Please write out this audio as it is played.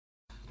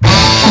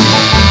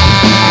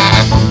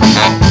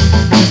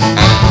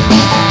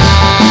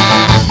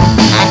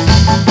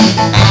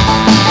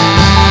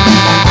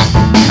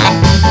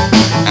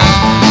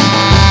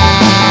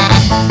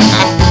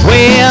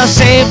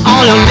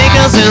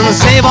nickels and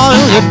save all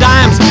your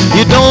dimes.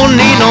 You don't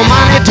need no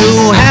money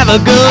to have a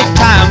good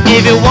time.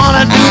 If you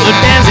wanna do a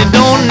dance, you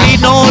don't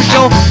need no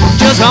show.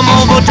 Just come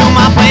over to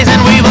my place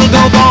and we will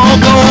go, go,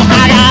 go.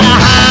 I got a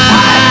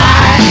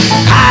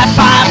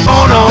high-five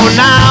phono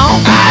now.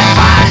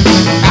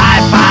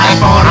 High-five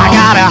phono. I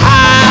got a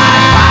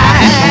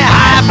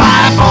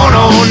high-five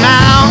phono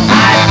now.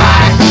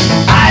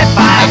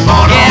 High-five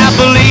phono. Yeah,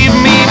 believe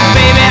me,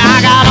 baby,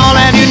 I got all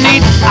that you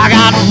need. I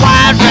got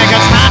wide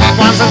records, hot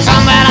ones, and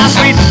some that are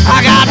sweet.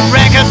 I got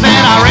records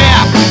that are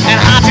rare and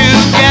hard to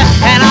get,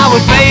 and I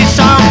will play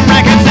some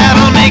records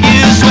that'll make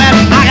you sweat.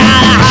 I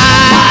got a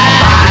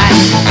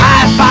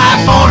high-five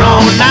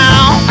phono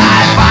now.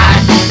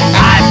 High-five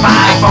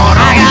phono.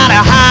 I got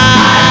a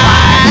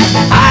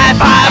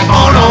high-five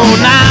phono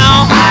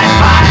now.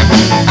 High-five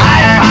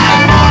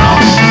phono.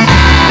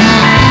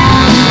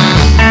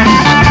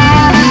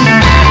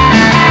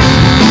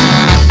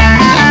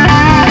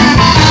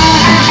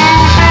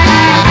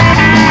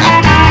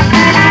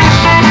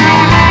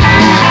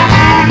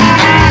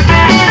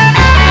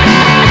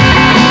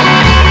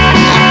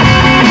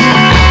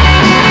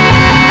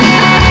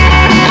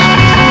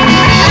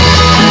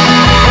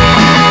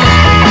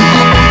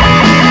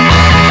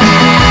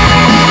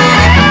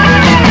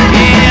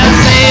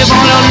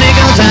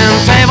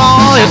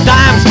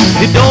 Dimes.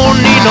 You don't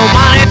need no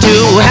money to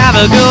have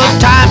a good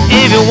time.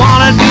 If you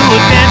wanna do a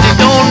dance, you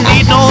don't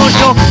need no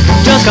show.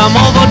 Just come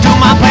over to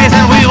my place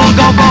and we will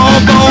go, go,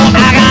 go.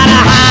 I got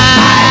a